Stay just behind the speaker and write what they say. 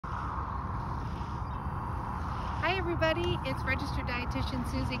everybody, it's registered dietitian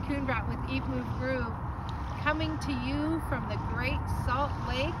Susie with Eat Move Groove coming to you from the Great Salt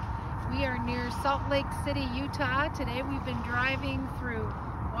Lake. We are near Salt Lake City, Utah. Today we've been driving through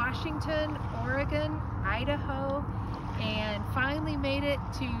Washington, Oregon, Idaho, and finally made it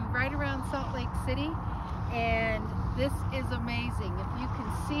to right around Salt Lake City. And this is amazing. If you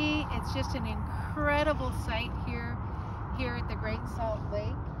can see, it's just an incredible sight here at the Great Salt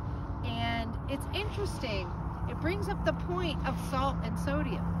Lake. And it's interesting. It brings up the point of salt and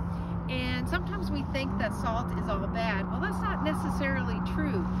sodium. And sometimes we think that salt is all bad. Well, that's not necessarily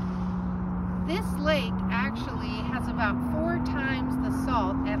true. This lake actually has about 4 times the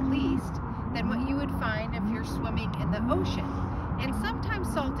salt, at least, than what you would find if you're swimming in the ocean. And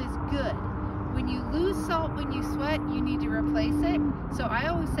sometimes salt is good. When you lose salt when you sweat, you need to replace it. So I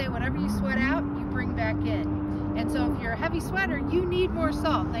always say whatever you sweat out, you bring back in. And so if you're a heavy sweater, you need more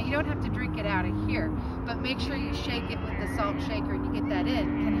salt. Now you don't have to drink it out of here, but make sure you shake it with the salt shaker and you get that in.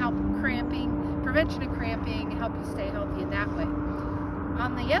 It can help cramping, prevention of cramping, help you stay healthy in that way.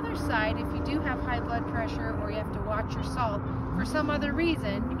 On the other side, if you do have high blood pressure or you have to watch your salt for some other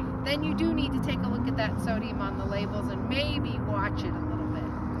reason, then you do need to take a look at that sodium on the labels and maybe watch it a little bit.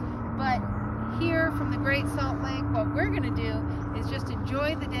 But here from the Great Salt Lake, what we're going to do is just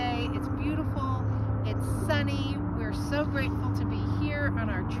enjoy the day. It's beautiful. It's sunny. We're so grateful to be here on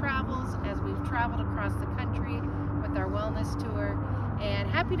our travels as we've traveled across the country with our wellness tour, and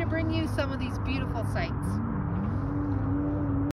happy to bring you some of these beautiful sights.